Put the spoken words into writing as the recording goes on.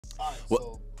All right, What?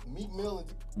 so Meek Mill and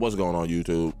What's going on,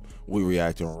 YouTube? We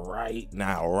reacting right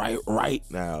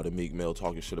now to Meek Mill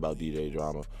talking shit about DJ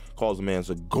Drama. Calls the man's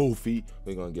a goofy.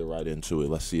 We're gonna get right into it.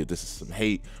 Let's see if this is some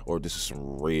hate or this is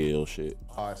some real shit.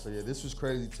 all right, so yeah, this was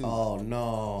crazy too. Oh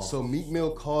no. So Meek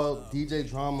Mill called DJ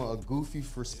Drama a goofy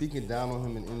for speaking down on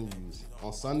him in interviews.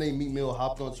 On Sunday, Meek Mill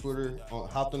hopped on his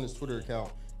Twitter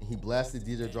account, and he blasted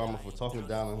DJ Drama for talking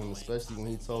down on him, especially when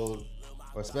he told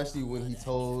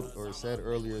or said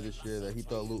earlier this year that he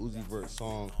thought Lil Uzi Vert's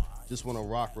song "Just Wanna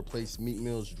Rock" replaced Meek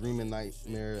Mill's "Dreamin'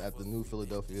 Nightmare" at the new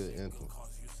Philadelphia anthem.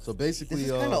 So basically,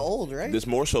 This is kind of old, right? This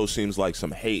more so seems like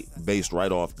some hate based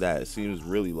right off that. It seems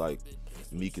really like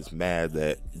Meek is mad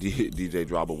that DJ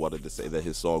Drama wanted to say that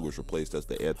his song was replaced as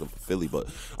the anthem for Philly. But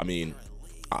I mean,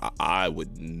 I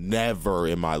would never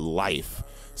in my life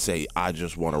say "I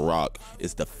Just Wanna Rock"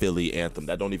 is the Philly anthem.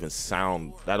 That don't even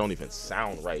sound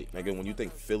right, nigga. When you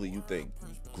think Philly, you think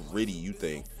gritty. You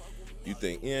think,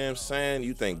 you know what I'm saying?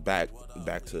 You think back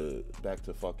to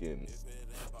fucking.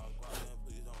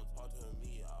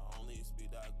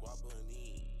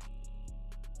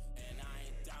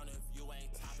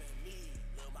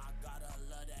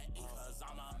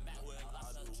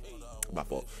 My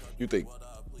fault. You think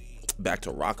back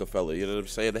to Rockefeller, you know what I'm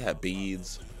saying? They had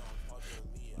beads.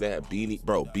 They had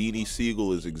Beanie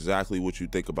Siegel is exactly what you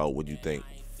think about when you think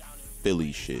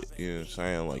Philly shit. You know what I'm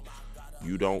saying? Like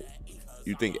you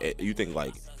think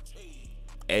like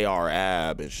AR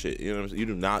Ab and shit. You know what I'm saying? You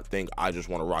do not think "I Just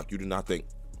Wanna Rock." You do not think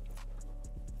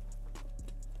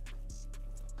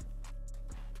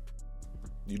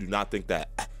that.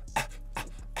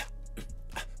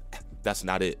 That's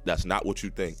not it. That's not what you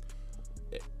think.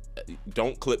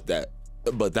 Don't clip that.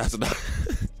 But that's not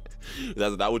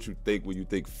that's not what you think when you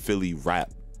think Philly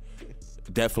rap.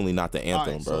 Definitely not the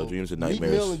anthem, right, bro. so Dreams and Meek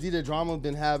Nightmares. Mill and DJ Drama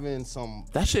been having some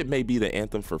That shit may be the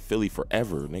anthem for Philly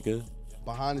forever, nigga.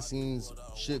 behind the scenes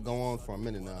shit going on for a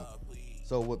minute now.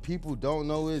 So what people don't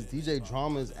know is DJ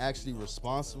Drama is actually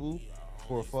responsible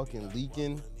for fucking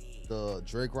leaking the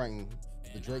Drake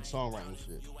songwriting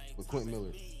shit with Quentin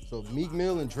Miller. So Meek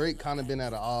Mill and Drake kind of been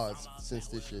at odds since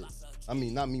this shit. I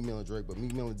mean, not Meek Mill and Drake, but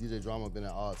Meek Mill and DJ Drama been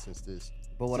at odds since this.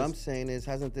 But what I'm saying is,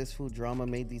 hasn't this fool Drama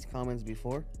made these comments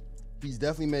before? He's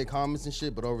definitely made comments and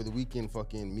shit, but over the weekend,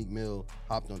 fucking Meek Mill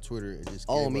hopped on Twitter and just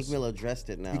Meek Mill addressed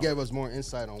it now. He gave us more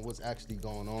insight on what's actually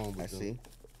going on with I them. see.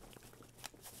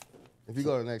 If you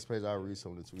go to the next page, I'll read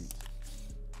some of the tweets.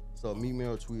 So Meek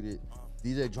Mill tweeted,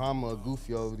 DJ Drama a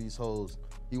goofy over these hoes.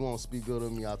 He won't speak good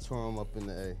of me, I tore him up in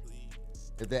the A.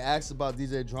 If they asked about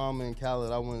DJ Drama and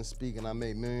Khaled, I wouldn't speak, and I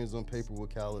made millions on paper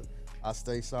with Khaled. I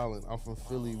stay silent. I'm from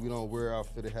Philly. We don't wear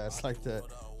outfitted hats like that.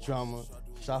 Drama,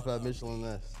 shop at Michelin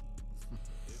S.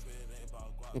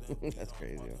 That's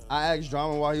crazy. I asked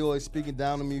Drama why he always speaking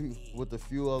down to me with a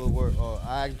few other words.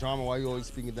 I asked Drama why he always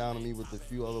speaking down to me with a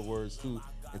few other words too,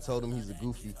 and told him he's a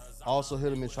goofy. I also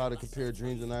hit him and tried to compare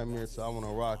Dreams and Nightmares to "I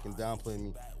Wanna Rock" and downplay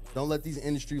me. Don't let these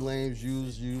industry lames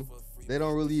use you. They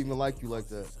don't really even like you like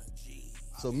that.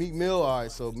 So Meek Mill, all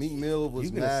right. So Meek Mill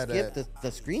was mad at the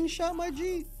screenshot, my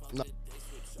G. No.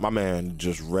 My man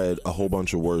just read a whole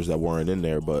bunch of words that weren't in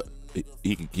there, but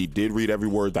he did read every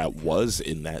word that was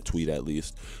in that tweet at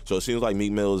least. So it seems like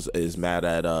Meek Mill is mad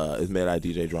at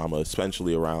DJ Drama,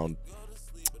 especially around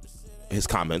his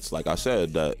comments. Like I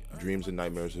said, that Dreams and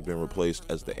Nightmares have been replaced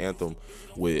as the anthem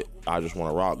with "I Just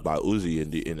Wanna Rock" by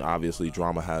Uzi, and obviously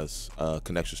Drama has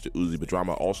connections to Uzi, but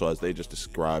Drama also, as they just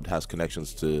described, has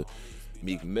connections to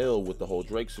Meek Mill with the whole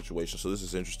Drake situation. So this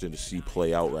is interesting to see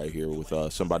play out right here with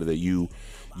somebody that you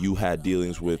had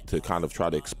dealings with to kind of try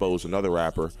to expose another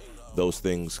rapper. Those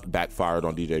things backfired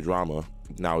on DJ Drama.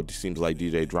 Now it seems like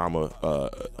DJ Drama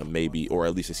maybe, or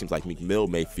at least it seems like Meek Mill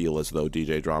may feel as though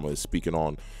DJ Drama is speaking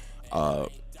on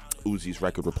Uzi's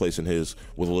record, replacing his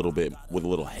with a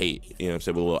little hate, you know what I'm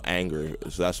saying, with a little anger.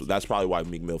 So that's probably why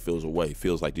Meek Mill feels away.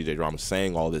 Feels like DJ Drama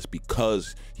saying all this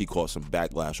because he caught some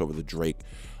backlash over the Drake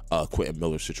Quentin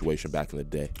Miller situation back in the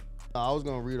day. I was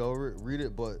gonna read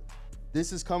it, but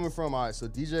this is coming from, all right, so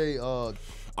DJ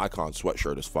Icon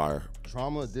sweatshirt is fire.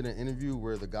 Drama did an interview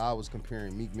where the guy was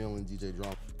comparing Meek Mill and DJ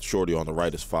Drama. Shorty on the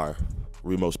right is fire.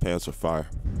 Remo's pants are fire.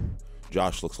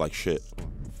 Josh looks like shit.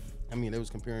 I mean, they was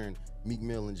comparing Meek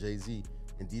Mill and Jay-Z,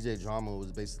 and DJ Drama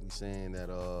was basically saying that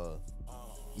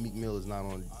Meek Mill is not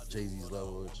on Jay-Z's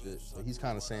level and shit. So he's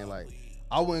kind of saying like,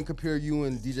 I wouldn't compare you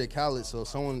and DJ Khaled, so if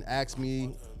someone asked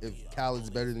me if Khaled's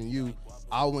better than you,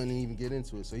 I wouldn't even get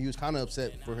into it. So he was kind of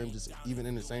upset for him just even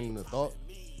entertaining the thought,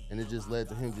 and it just led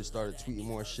to him just started tweeting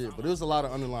more shit. But it was a lot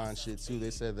of underlying shit too. They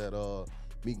said that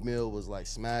Meek Mill was like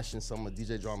smashing some of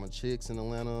DJ Drama chicks in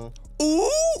Atlanta. Ooh!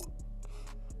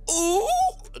 Ooh,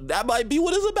 that might be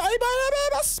what it's about. He might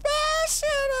have been smashing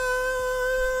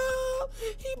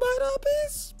him. He might have been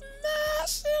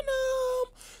smashing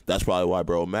him. That's probably why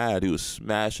bro mad. He was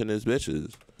smashing his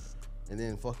bitches. And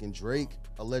then fucking Drake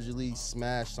allegedly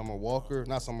smashed Summer Walker,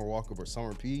 not Summer Walker, but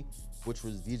Summer P, which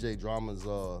was DJ Drama's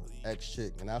ex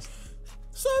chick, and that's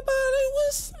somebody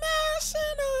was smashing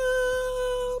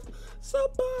him.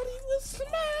 Somebody was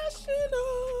smashing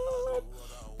him.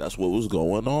 That's what was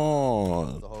going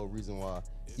on. the whole reason why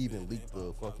he even leaked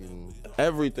the fucking.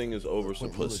 Everything is over some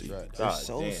pussy. tracks.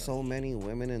 God There's so many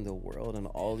women in the world, and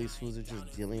all these fools are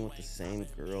just dealing with the same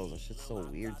girls. That shit's so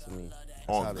weird to me.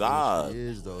 Oh How the God. industry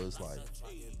is though. It's like,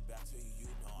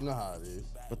 you know how it is,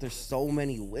 But there's so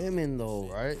many women though.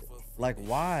 right? Like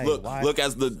why? Look, Why? look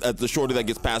as the shorty that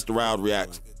gets passed around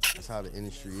reacts. That's how the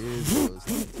industry is. Though. It's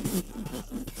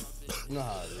like, you know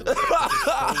how it is.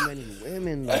 There's so many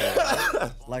women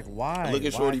though. Like why? Look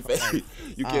at Why? shorty face.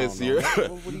 You I can't don't see know. her.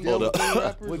 What do you Hold deal up. with?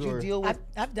 Rappers, Would you or- deal with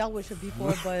I've dealt with it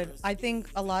before, but I think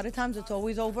a lot of times it's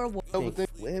always over.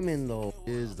 women though?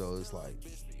 Is though. It's like,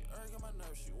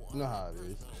 you know how it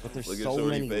is, But there's Look at so shorty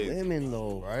many face. women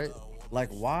though. right? Like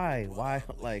why? Why?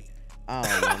 Like I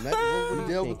don't know. What You do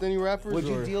deal you with think? any rappers? Would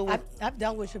you or? deal with I've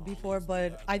dealt with it before,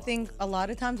 but I think a lot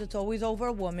of times it's always over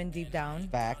a woman deep down.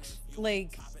 facts?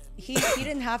 Like he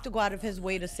didn't have to go out of his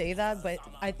way to say that, but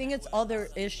I think it's other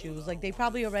issues. Like they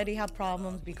probably already have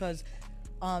problems because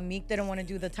Meek didn't want to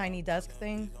do the tiny desk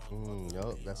thing.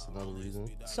 Yup, that's another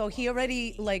reason. So he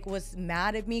already like was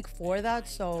mad at Meek for that.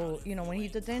 So, you know, when he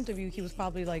did the interview, he was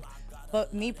probably like,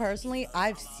 but me personally,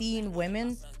 I've seen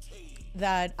women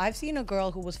that I've seen a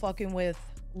girl who was fucking with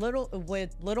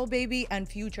Little Baby and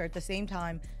Future at the same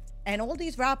time. And all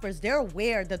these rappers, they're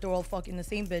aware that they're all fucking the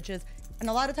same bitches. And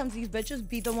a lot of times these bitches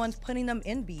be the ones putting them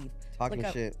in beef. Talking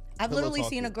Like, shit. I've Pillow literally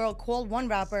seen a talking. girl call one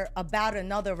rapper about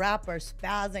another rapper,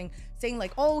 spazzing, saying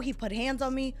like, oh, he put hands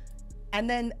on me. And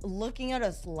then looking at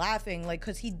us laughing, like,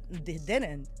 because he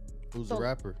didn't. Who's So- the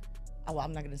rapper? Oh, well,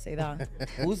 I'm not going to say that.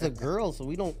 Who's the girl? So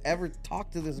we don't ever talk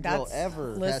to this girl That's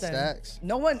ever. listen. Stacks?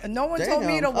 No one told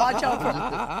me Damn. to watch out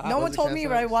for. No one Was it told Cat me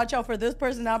Stacks? right. Watch out for this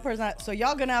person, that person. So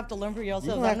y'all gonna have to learn for You yourselves.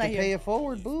 don't I'm have to not pay here. it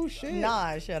forward, boo. Shit.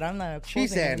 Nah, shit. I'm not. She exposing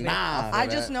said anything. nah. I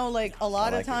for just that. know like a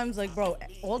lot like of it. times, like bro,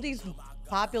 all these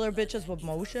popular bitches with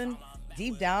motion,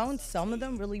 deep down, some of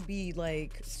them really be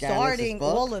like as starting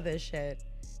fuck. all of this shit.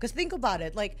 Cause think about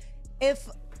it, like if.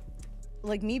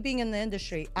 Like me being in the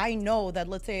industry, I know that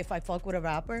let's say if I fuck with a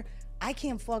rapper, I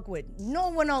can't fuck with no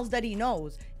one else that he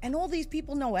knows. And all these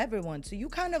people know everyone. So you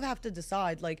kind of have to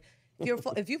decide like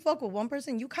if you fuck with one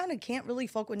person, you kind of can't really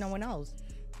fuck with no one else.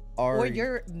 Or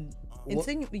you're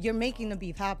you're making the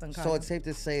beef happen. So Kinda. it's safe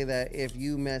to say that if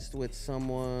you messed with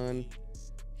someone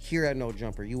here at No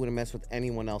Jumper, you wouldn't mess with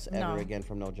anyone else ever No. again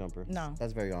from No Jumper. No.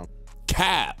 That's very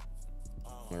Cap.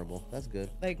 honorable. That's good.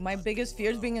 Like my biggest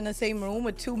fear is being in the same room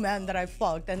with two men that I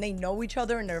fucked and they know each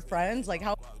other and they're friends. Like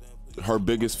how Her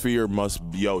biggest fear must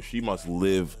be, she must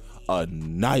live a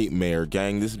nightmare,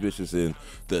 gang. This bitch is in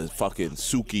the fucking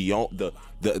Sukiyomi.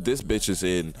 This bitch is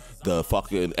in the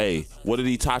fucking, hey, what did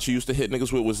Itachi used to hit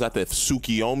niggas with? Was that the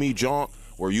Sukiyomi jaunt?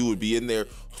 Where you would be in there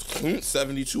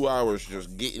 72 hours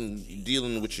just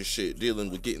dealing with your shit, dealing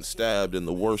with getting stabbed and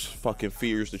the worst fucking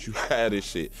fears that you had and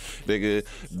shit.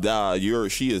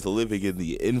 Nigga, she is living in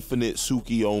the infinite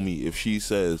Sukiyomi if she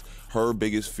says her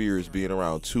biggest fear is being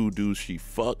around two dudes she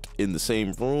fucked in the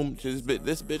same room. This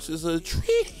bitch is a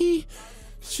tree.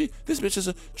 This bitch is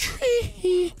a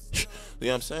tree. You know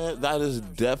what I'm saying? That is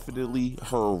definitely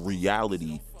her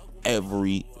reality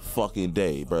every fucking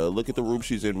day, bro. Look at the room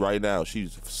she's in right now.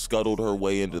 She's scuttled her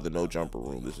way into the No Jumper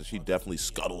room. She definitely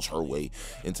scuttles her way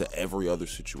into every other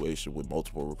situation with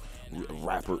multiple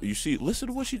rapper. You see, listen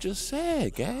to what she just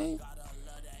said, gang.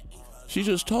 She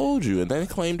just told you and then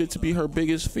claimed it to be her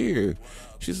biggest fear.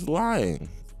 She's lying.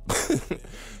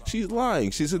 She's lying.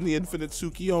 She's in the infinite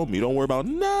Sukiyomi. Don't worry about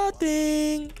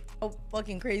nothing. how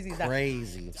fucking crazy is that?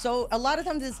 Crazy. So a lot of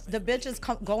times the bitch is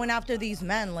going after these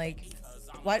men like.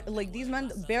 What, like these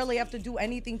men barely have to do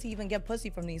anything to even get pussy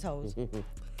from these hoes.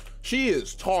 She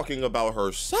is talking about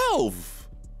herself.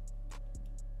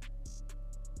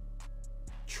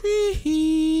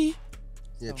 Tree.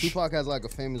 Yeah, Tupac has like a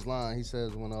famous line. He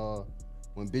says, when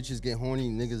bitches get horny,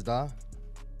 niggas die.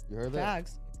 You heard that?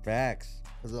 Facts. Facts.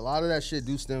 Because a lot of that shit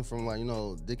do stem from like,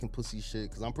 dick and pussy shit.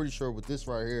 Because I'm pretty sure with this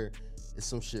right here, it's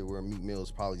some shit where Meek Mill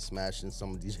is probably smashing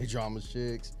some of DJ Drama's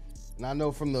chicks. And I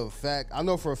know for a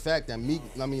fact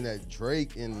that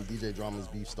Drake and DJ Drama's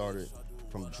beef started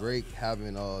from Drake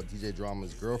having DJ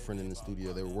Drama's girlfriend in the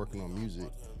studio. They were working on music,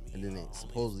 and then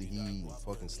supposedly he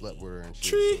fucking slept with her and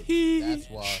shit. So that's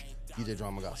why DJ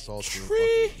Drama got salty. And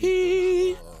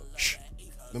Tree.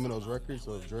 remember those records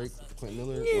of Drake, Quentin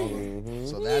Miller?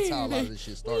 So that's how a lot of this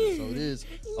shit started. So it is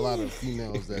a lot of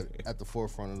females that at the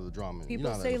forefront of the drama. People you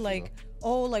know how that say is, like,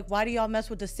 oh, like why do y'all mess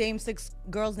with the same 6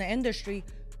 girls in the industry?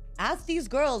 Ask these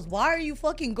girls, why are you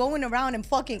fucking going around and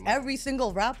fucking every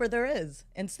single rapper there is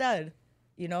instead?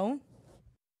 You know?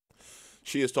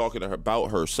 She is talking to her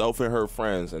about herself and her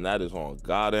friends, and that is on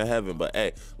God in heaven. But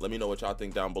hey, let me know what y'all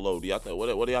think down below. Do y'all think,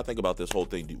 what do y'all think about this whole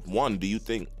thing? Do you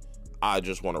think I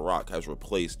Just Wanna Rock has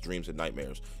replaced Dreams and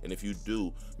Nightmares? And if you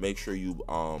do, make sure you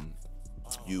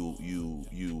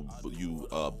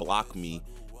block me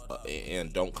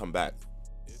and don't come back.